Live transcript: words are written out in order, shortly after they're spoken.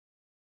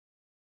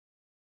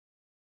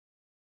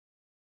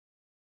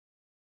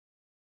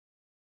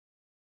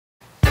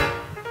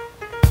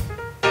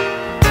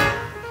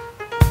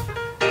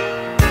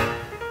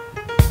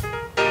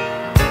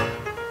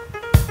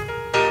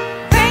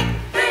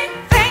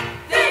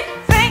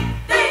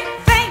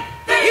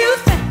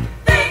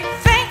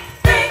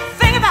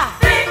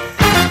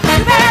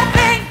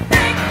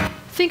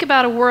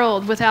about a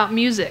world without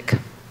music,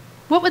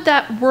 what would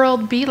that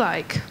world be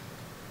like?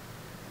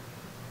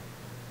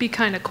 Be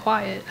kind of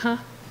quiet, huh?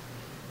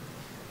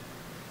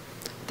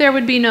 There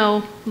would be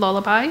no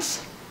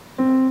lullabies.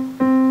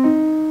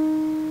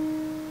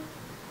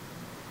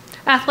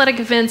 Athletic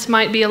events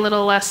might be a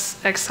little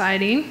less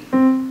exciting.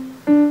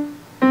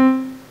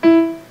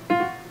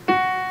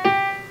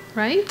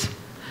 Right?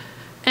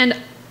 And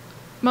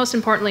most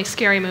importantly,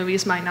 scary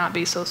movies might not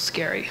be so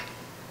scary.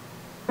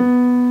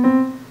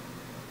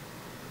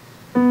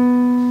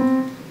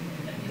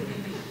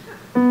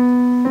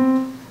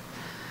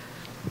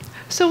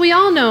 So we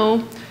all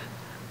know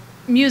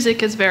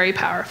music is very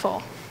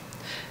powerful.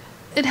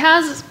 It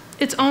has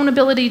its own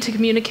ability to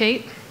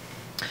communicate.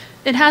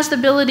 It has the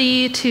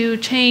ability to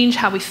change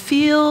how we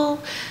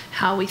feel,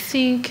 how we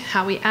think,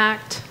 how we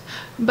act.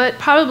 But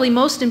probably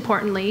most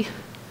importantly,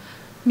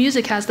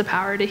 music has the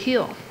power to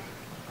heal.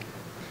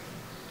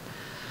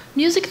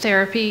 Music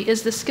therapy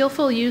is the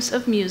skillful use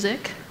of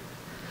music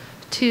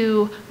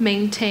to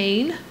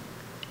maintain,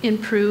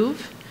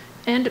 improve,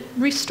 and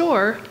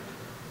restore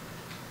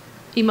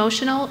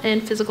emotional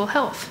and physical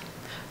health.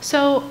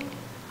 So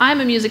I'm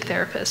a music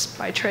therapist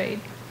by trade,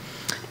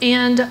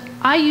 and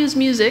I use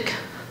music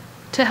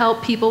to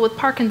help people with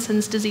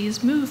Parkinson's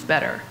disease move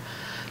better.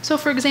 So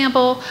for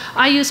example,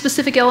 I use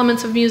specific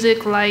elements of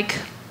music like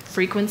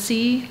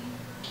frequency,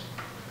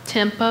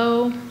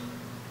 tempo,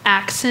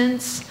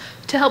 accents,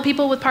 to help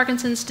people with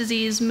Parkinson's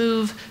disease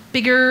move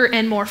bigger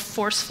and more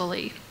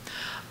forcefully.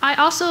 I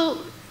also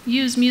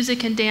use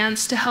music and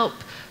dance to help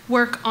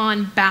work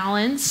on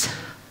balance,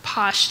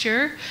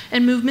 posture,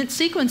 and movement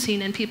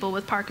sequencing in people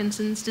with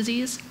Parkinson's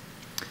disease.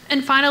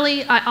 And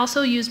finally, I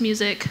also use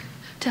music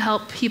to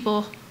help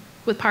people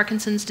with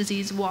Parkinson's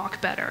disease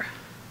walk better.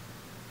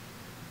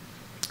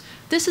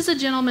 This is a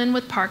gentleman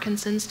with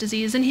Parkinson's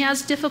disease, and he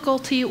has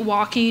difficulty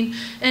walking,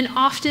 and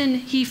often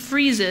he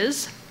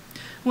freezes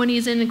when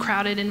he's in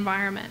crowded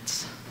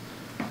environments.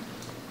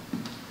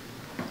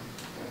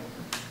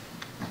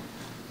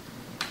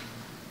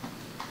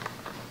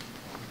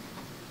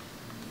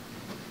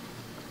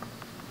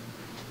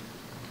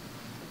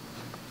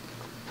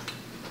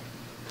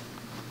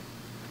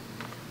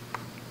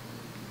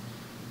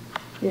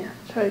 Yeah,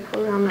 try to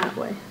go around that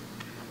way.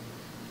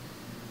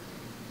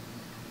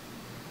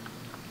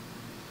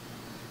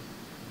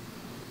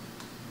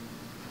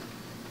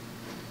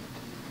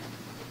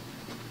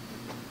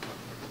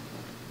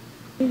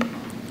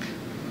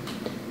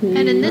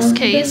 And in this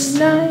case,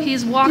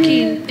 he's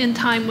walking in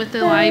time with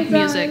the live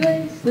music.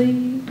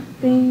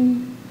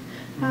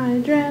 I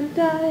dreamt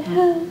I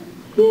had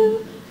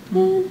you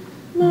in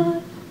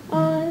my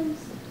arms,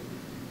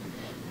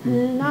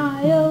 and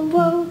I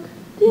awoke,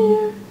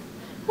 dear.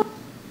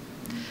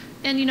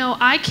 And you know,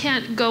 I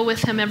can't go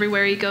with him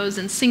everywhere he goes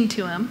and sing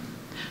to him,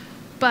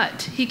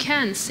 but he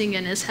can sing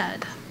in his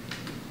head.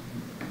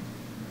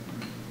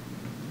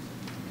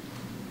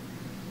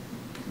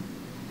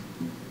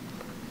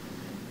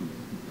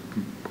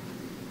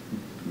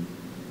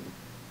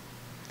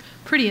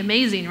 Pretty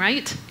amazing,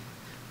 right?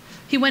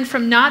 He went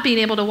from not being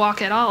able to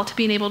walk at all to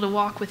being able to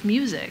walk with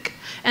music,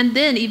 and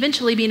then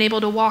eventually being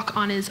able to walk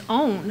on his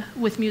own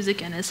with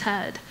music in his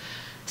head.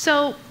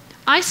 So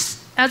as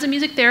a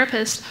music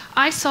therapist,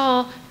 I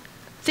saw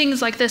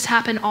things like this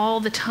happen all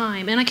the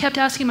time, and I kept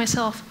asking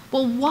myself,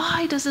 well,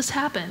 why does this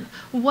happen?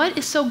 What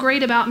is so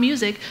great about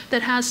music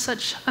that has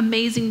such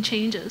amazing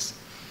changes?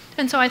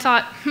 And so I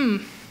thought,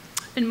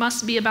 it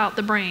must be about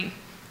the brain,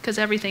 because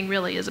everything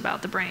really is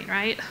about the brain,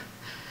 right?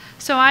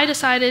 So I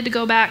decided to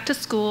go back to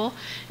school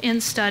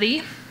and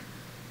study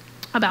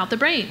about the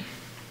brain.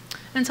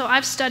 And so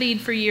I've studied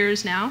for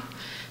years now,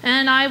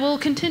 and I will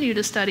continue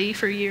to study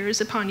for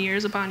years upon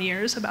years upon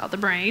years about the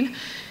brain.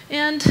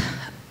 And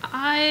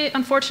I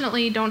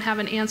unfortunately don't have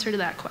an answer to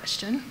that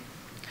question,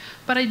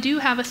 but I do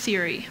have a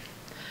theory.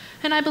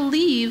 And I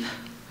believe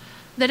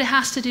that it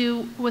has to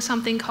do with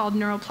something called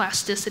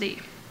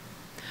neuroplasticity.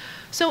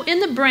 So in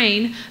the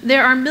brain,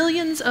 there are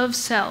millions of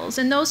cells,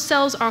 and those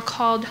cells are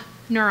called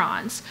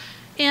neurons.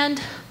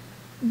 And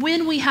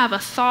when we have a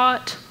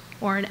thought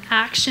or an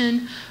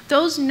action,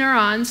 those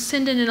neurons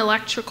send in an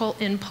electrical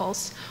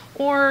impulse,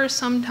 or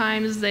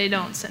sometimes they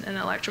don't send an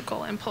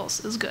electrical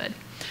impulse as good.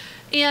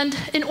 And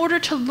in order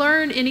to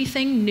learn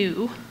anything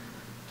new,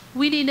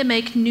 we need to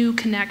make new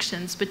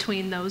connections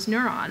between those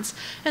neurons,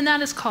 and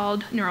that is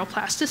called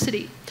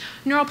neuroplasticity.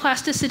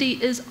 Neuroplasticity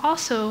is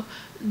also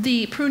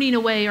the pruning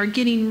away or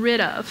getting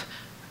rid of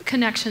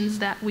connections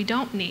that we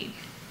don't need.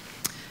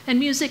 And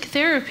music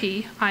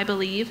therapy, I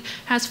believe,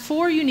 has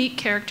 4 unique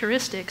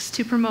characteristics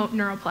to promote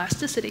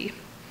neuroplasticity.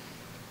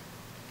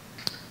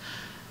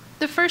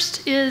 The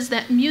first is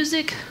that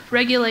music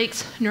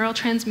regulates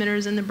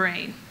neurotransmitters in the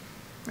brain,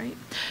 right?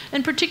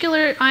 In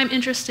particular, I'm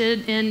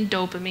interested in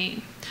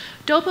dopamine.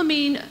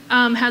 Dopamine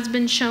has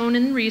been shown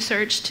in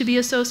research to be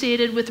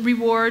associated with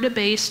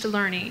reward-based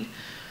learning.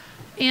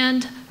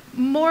 And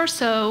more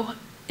so,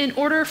 in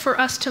order for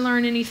us to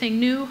learn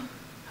anything new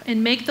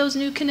and make those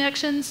new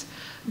connections,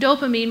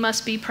 dopamine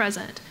must be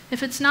present.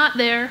 If it's not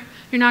there,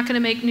 you're not going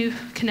to make new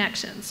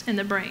connections in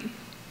the brain.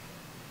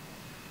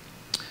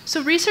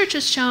 So research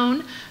has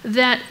shown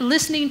that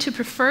listening to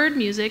preferred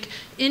music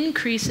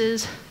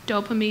increases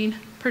dopamine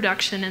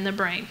production in the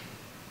brain.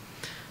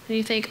 And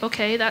you think,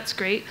 okay, that's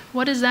great.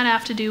 What does that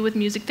have to do with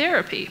music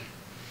therapy?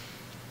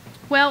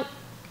 Well,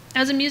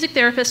 as a music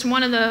therapist,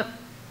 one of the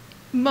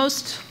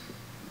most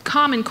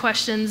common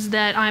questions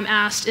that I'm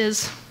asked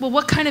is, well,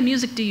 what kind of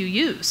music do you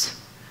use,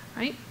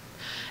 right?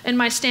 And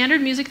my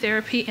standard music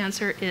therapy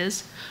answer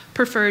is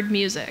preferred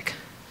music,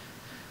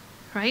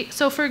 right?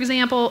 So for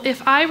example,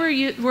 if I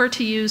were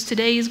to use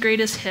today's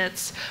greatest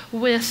hits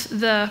with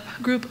the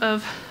group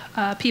of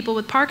people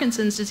with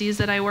Parkinson's disease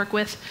that I work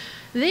with,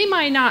 they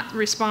might not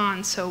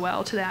respond so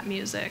well to that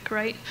music,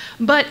 right?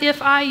 But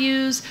if I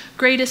use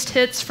greatest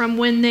hits from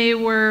when they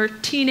were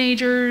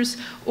teenagers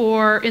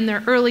or in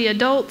their early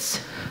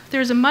adults,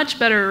 there's a much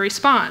better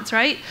response,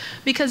 right?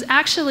 Because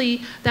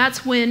actually,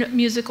 that's when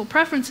musical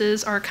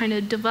preferences are kind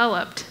of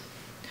developed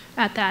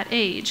at that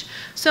age.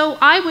 So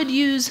I would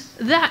use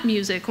that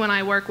music when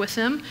I work with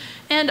them,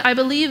 and I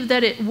believe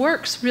that it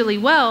works really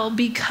well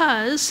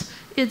because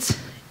it's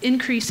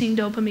increasing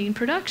dopamine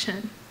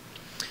production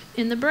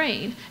in the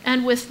brain.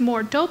 And with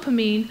more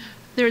dopamine,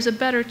 there's a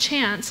better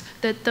chance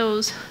that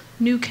those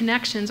new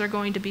connections are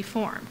going to be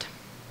formed.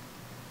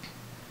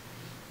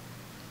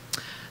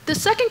 The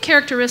second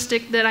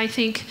characteristic that I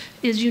think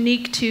is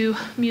unique to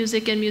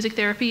music and music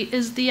therapy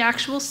is the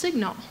actual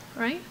signal,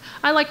 right?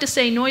 I like to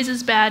say noise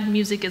is bad,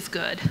 music is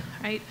good,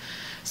 right?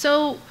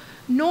 So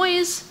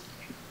noise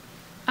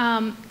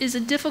is a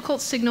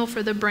difficult signal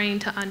for the brain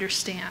to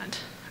understand,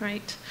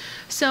 right?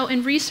 So,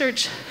 and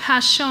research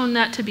has shown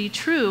that to be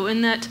true,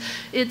 and that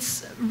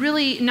it's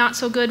really not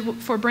so good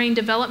for brain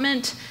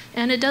development,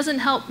 and it doesn't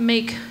help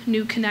make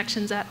new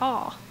connections at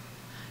all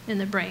in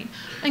the brain.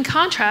 In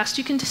contrast,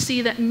 you can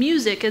see that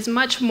music is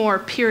much more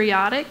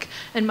periodic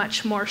and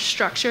much more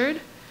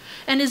structured,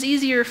 and is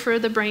easier for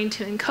the brain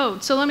to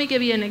encode. So let me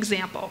give you an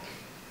example,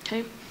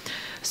 okay?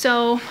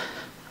 So,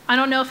 I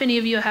don't know if any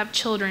of you have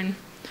children.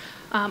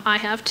 I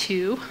have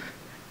two.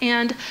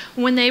 And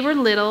when they were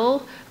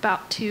little,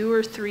 about 2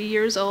 or 3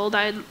 years old,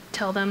 I'd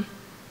tell them,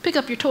 pick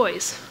up your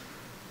toys.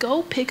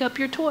 Go pick up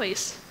your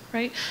toys,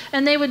 right?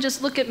 And they would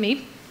just look at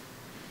me.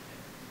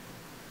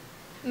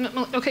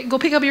 Okay, go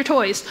pick up your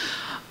toys.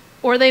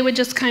 Or they would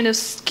just kind of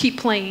keep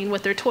playing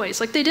with their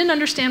toys. Like they didn't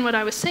understand what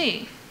I was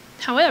saying.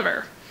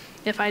 However,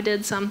 if I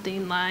did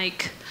something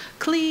like,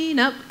 clean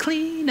up,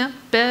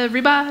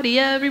 everybody,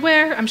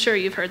 everywhere. I'm sure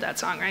you've heard that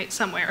song, right?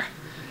 Somewhere.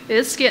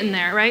 It's getting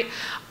there, right?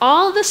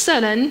 All of a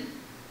sudden,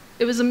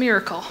 it was a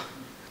miracle.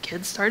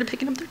 Kids started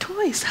picking up their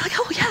toys. They're like,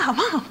 oh yeah,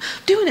 Mom,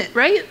 doing it,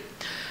 right?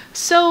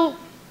 So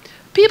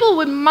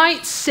people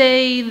might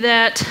say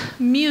that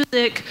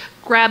music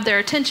grabbed their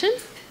attention.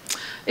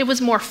 It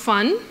was more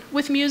fun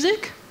with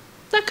music.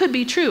 That could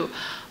be true.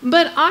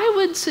 But I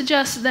would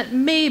suggest that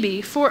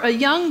maybe for a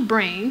young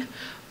brain,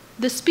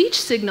 the speech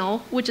signal,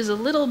 which is a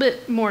little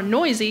bit more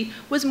noisy,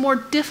 was more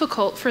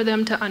difficult for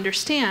them to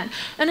understand.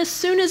 And as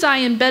soon as I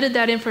embedded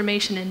that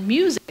information in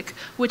music,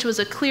 which was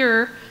a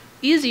clearer,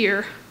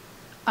 easier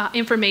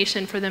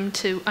information for them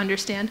to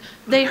understand,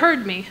 they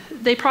heard me,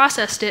 they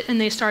processed it, and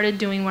they started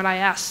doing what I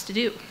asked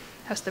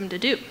them to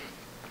do.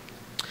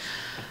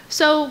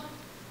 So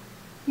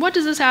what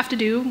does this have to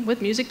do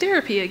with music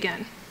therapy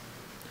again?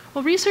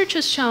 Well, research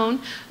has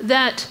shown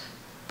that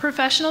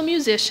professional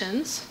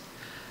musicians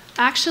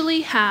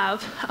actually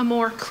have a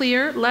more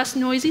clear, less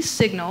noisy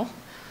signal,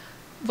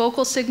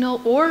 vocal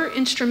signal or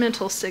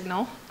instrumental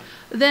signal,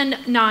 than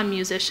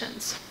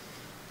non-musicians.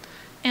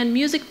 And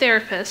music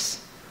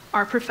therapists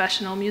are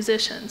professional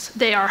musicians.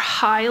 They are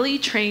highly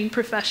trained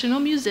professional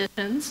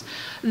musicians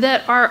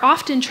that are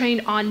often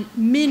trained on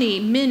many,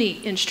 many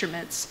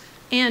instruments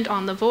and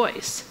on the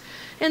voice.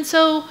 And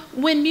so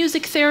when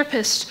music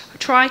therapists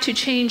try to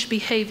change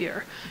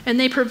behavior and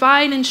they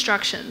provide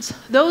instructions,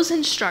 those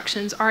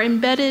instructions are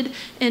embedded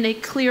in a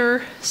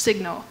clearer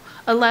signal,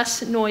 a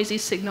less noisy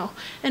signal,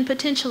 and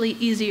potentially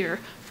easier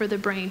for the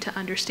brain to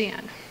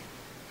understand.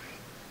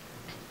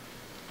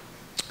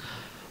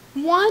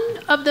 One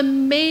of the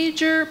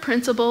major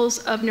principles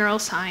of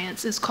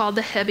neuroscience is called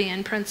the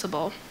Hebbian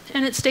principle,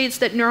 and it states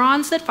that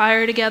neurons that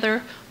fire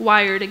together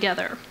wire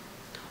together.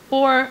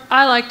 Or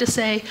I like to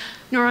say,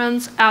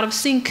 neurons out of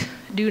sync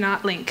do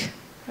not link,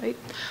 right?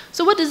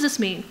 So what does this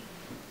mean?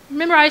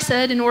 Remember I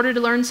said in order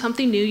to learn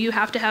something new, you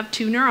have to have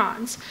 2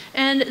 neurons,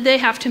 and they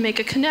have to make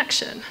a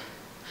connection.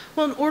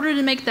 Well, in order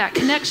to make that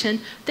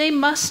connection, they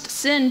must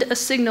send a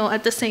signal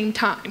at the same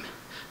time.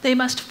 They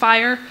must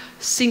fire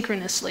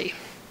synchronously.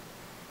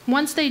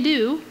 Once they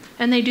do,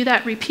 and they do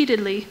that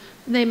repeatedly,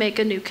 they make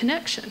a new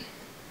connection.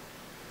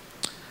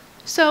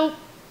 So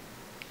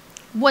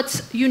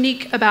what's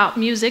unique about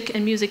music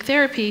and music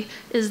therapy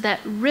is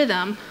that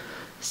rhythm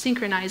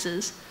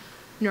synchronizes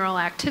neural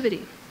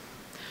activity.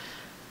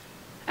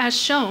 As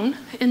shown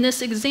in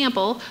this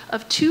example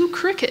of 2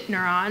 cricket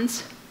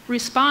neurons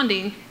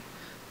responding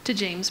to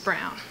James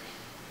Brown.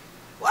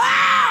 Wow,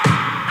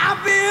 I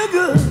feel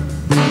good.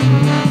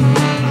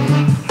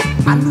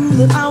 I knew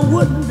that I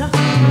wouldn't.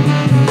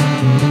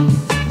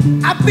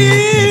 I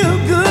feel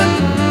good.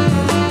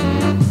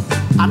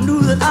 I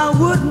knew that I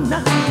wouldn't.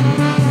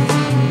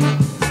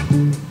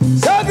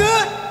 So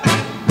good,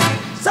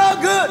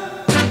 so good.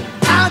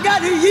 I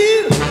got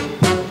you.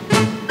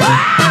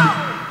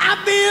 Wow, I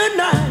feel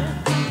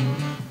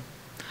nice.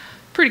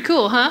 Pretty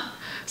cool, huh?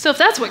 So if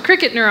that's what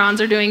cricket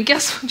neurons are doing,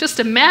 just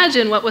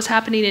imagine what was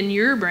happening in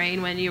your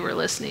brain when you were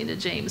listening to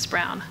James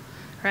Brown,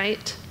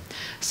 right?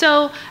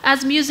 So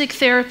as music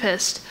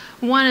therapists,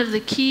 one of the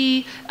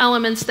key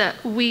elements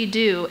that we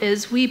do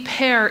is we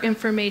pair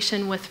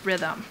information with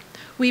rhythm.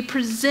 We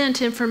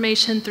present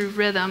information through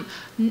rhythm,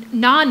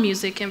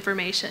 non-music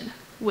information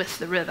with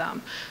the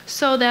rhythm,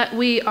 so that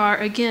we are,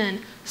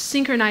 again,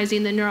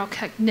 synchronizing the neural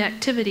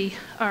connectivity,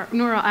 or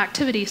neural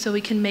activity, so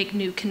we can make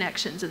new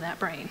connections in that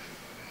brain.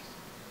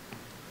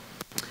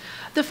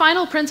 The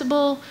final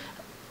principle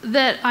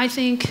that I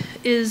think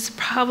is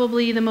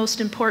probably the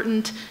most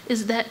important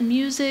is that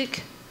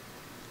music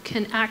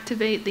can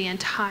activate the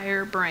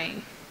entire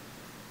brain.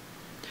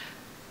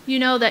 You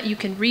know that you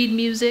can read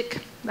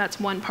music, that's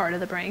one part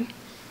of the brain.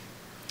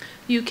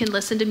 You can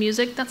listen to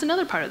music, that's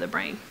another part of the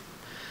brain.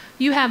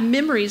 You have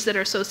memories that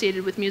are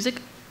associated with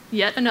music,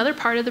 yet another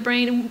part of the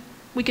brain.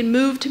 We can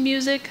move to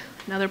music,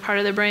 another part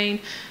of the brain,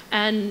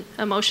 and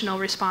emotional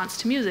response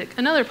to music,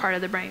 another part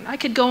of the brain. I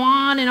could go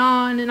on and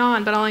on and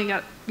on, but I only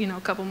got,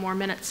 a couple more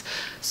minutes.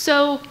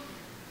 So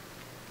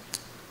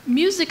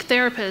music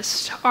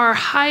therapists are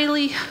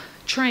highly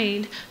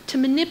trained to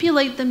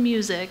manipulate the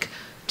music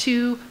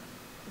to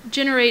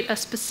generate a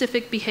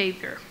specific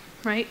behavior,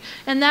 right?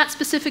 And that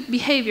specific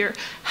behavior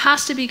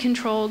has to be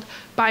controlled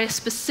by a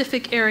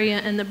specific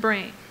area in the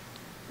brain.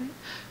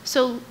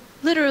 So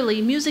literally,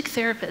 music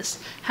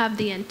therapists have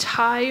the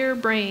entire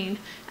brain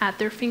at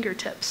their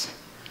fingertips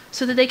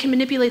so that they can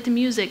manipulate the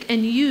music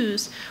and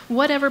use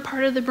whatever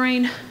part of the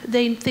brain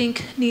they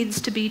think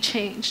needs to be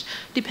changed,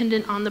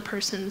 dependent on the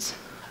person's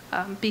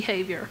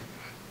behavior.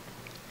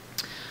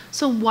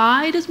 So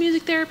why does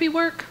music therapy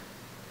work?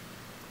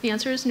 The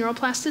answer is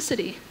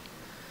neuroplasticity.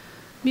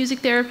 Music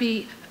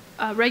therapy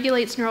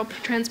regulates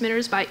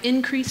neurotransmitters by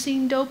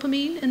increasing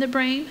dopamine in the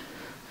brain.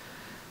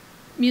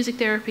 Music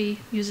therapy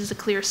uses a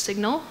clear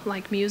signal,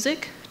 like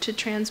music, to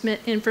transmit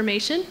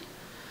information.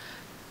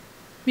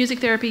 Music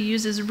therapy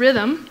uses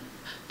rhythm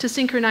to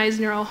synchronize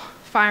neural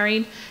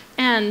firing,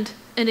 and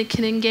it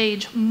can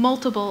engage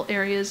multiple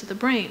areas of the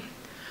brain.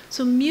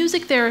 So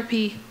music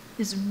therapy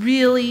is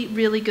really,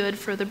 really good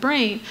for the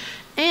brain,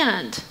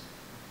 and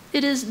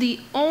it is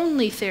the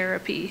only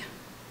therapy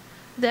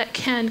that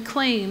can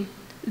claim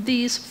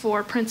these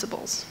 4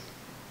 principles.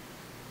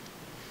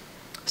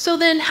 So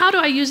then, how do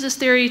I use this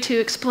theory to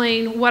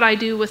explain what I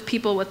do with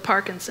people with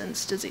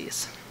Parkinson's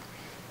disease?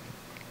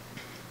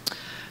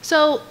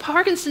 So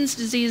Parkinson's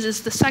disease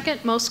is the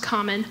second most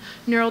common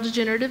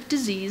neurodegenerative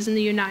disease in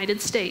the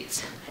United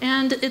States,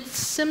 and its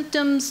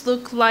symptoms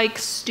look like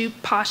stoop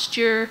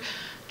posture,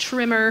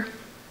 tremor,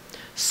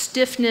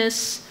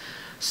 stiffness,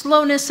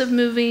 slowness of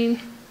moving,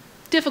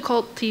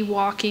 difficulty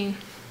walking,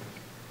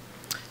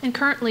 and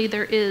currently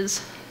there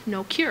is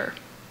no cure.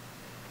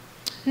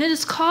 And it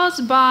is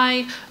caused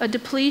by a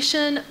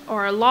depletion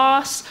or a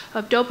loss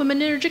of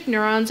dopaminergic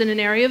neurons in an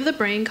area of the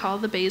brain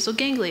called the basal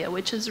ganglia,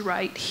 which is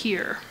right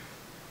here.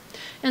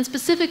 And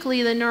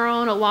specifically, the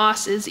neuronal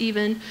loss is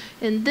even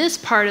in this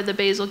part of the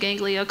basal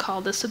ganglia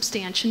called the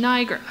substantia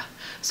nigra.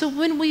 So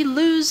when we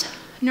lose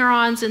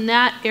neurons in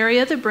that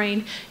area of the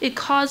brain, it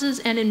causes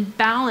an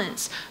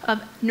imbalance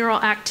of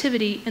neural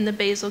activity in the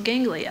basal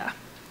ganglia.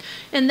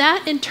 And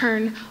that, in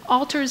turn,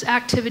 alters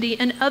activity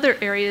in other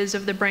areas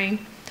of the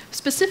brain,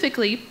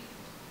 specifically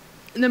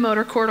the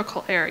motor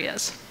cortical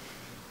areas.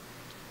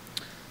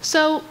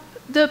 So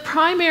the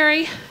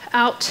primary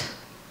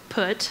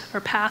output or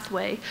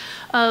pathway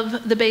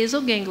of the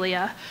basal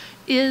ganglia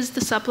is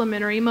the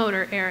supplementary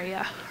motor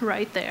area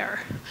right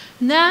there.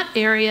 And that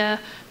area,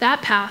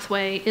 that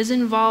pathway, is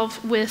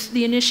involved with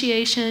the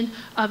initiation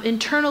of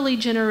internally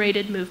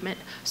generated movement.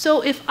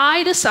 So if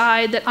I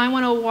decide that I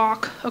want to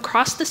walk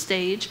across the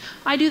stage,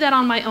 I do that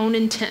on my own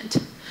intent,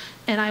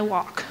 and I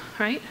walk,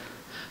 right?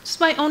 It's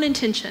my own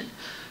intention.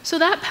 So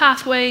that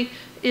pathway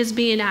is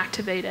being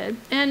activated.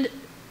 And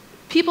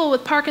people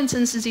with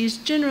Parkinson's disease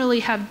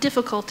generally have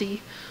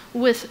difficulty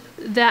with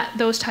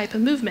those type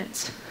of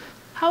movements.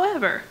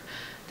 However,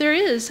 there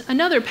is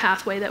another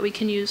pathway that we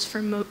can use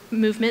for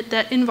movement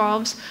that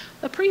involves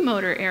a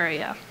premotor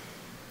area,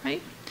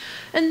 right?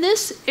 And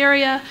this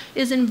area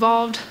is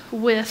involved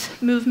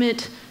with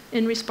movement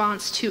in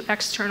response to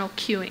external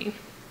cueing.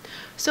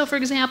 So for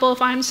example,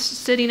 if I'm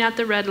sitting at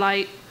the red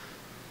light,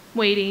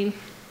 waiting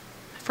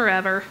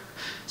forever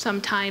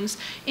sometimes,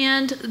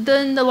 and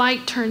then the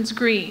light turns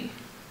green.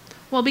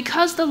 Well,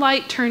 because the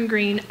light turned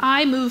green,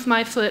 I move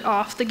my foot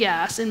off the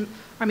gas,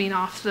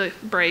 off the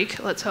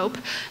brake, let's hope,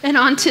 and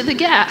onto the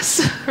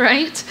gas,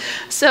 right?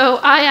 So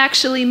I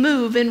actually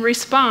move in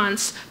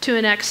response to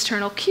an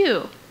external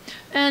cue.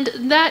 And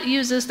that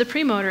uses the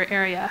premotor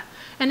area.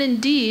 And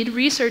indeed,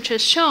 research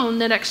has shown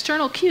that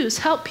external cues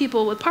help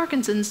people with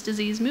Parkinson's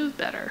disease move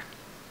better.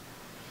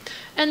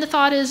 And the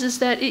thought is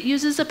that it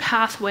uses a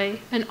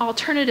pathway, an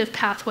alternative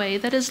pathway,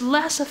 that is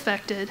less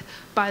affected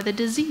by the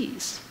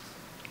disease.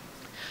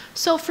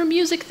 So for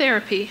music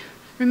therapy,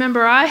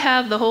 remember I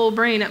have the whole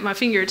brain at my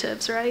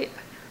fingertips, right?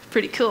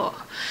 Pretty cool.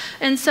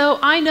 And so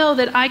I know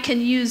that I can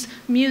use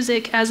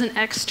music as an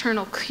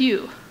external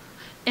cue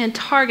and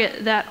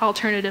target that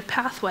alternative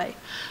pathway.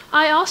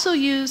 I also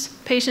use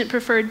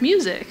patient-preferred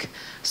music.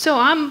 So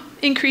I'm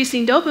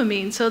increasing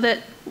dopamine so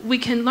that we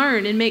can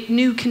learn and make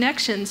new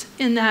connections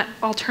in that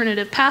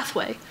alternative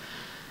pathway.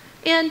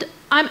 And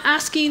I'm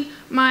asking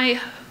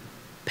my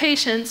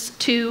patients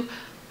to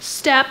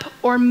step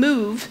or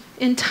move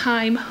in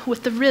time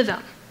with the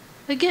rhythm.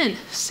 Again,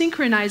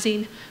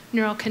 synchronizing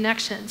neural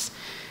connections.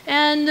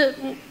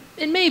 And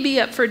it may be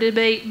up for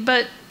debate,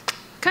 but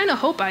I kind of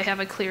hope I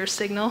have a clear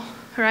signal,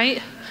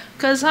 right?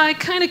 Because I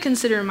kind of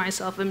consider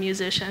myself a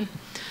musician.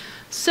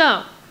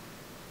 So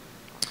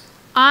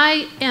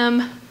I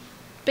am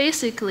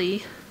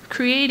basically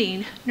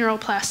creating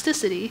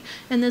neuroplasticity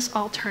in this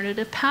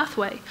alternative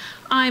pathway.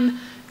 I'm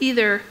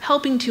either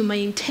helping to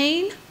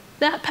maintain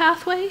that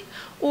pathway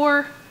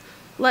or,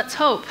 let's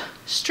hope,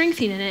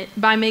 strengthening it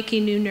by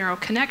making new neural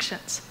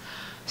connections.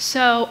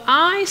 So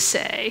I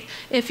say,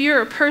 if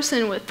you're a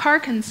person with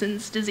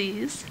Parkinson's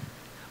disease,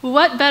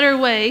 what better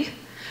way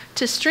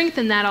to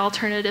strengthen that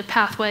alternative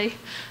pathway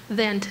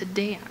than to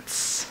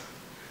dance?